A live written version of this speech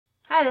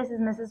Hi, this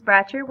is Mrs.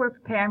 Bratcher. We're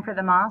preparing for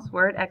the MOS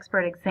Word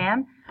Expert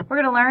exam.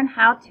 We're going to learn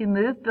how to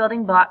move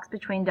building blocks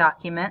between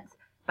documents.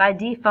 By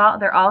default,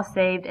 they're all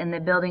saved in the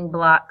building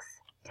blocks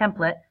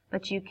template,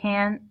 but you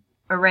can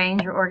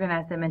arrange or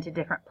organize them into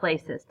different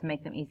places to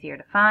make them easier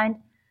to find.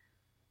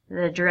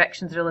 The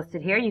directions are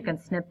listed here. You can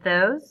snip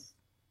those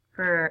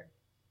for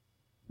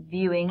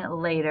viewing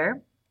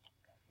later.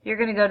 You're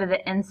going to go to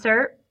the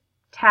Insert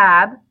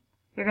tab.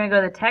 You're going to go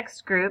to the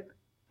Text Group,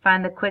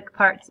 find the Quick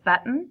Parts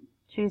button.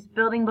 Choose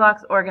Building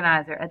Blocks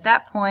Organizer. At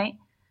that point,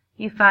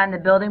 you find the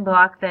building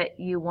block that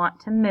you want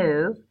to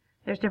move.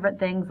 There's different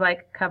things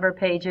like cover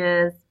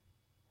pages,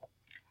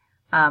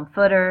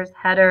 footers,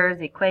 headers,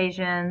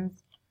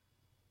 equations.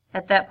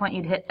 At that point,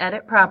 you'd hit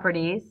Edit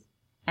Properties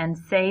and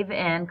Save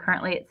In.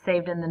 Currently, it's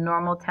saved in the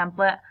normal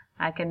template.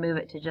 I can move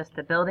it to just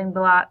the building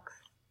blocks.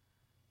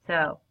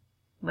 So,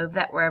 move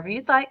that wherever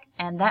you'd like,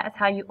 and that is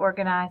how you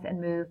organize and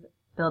move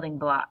building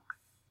blocks.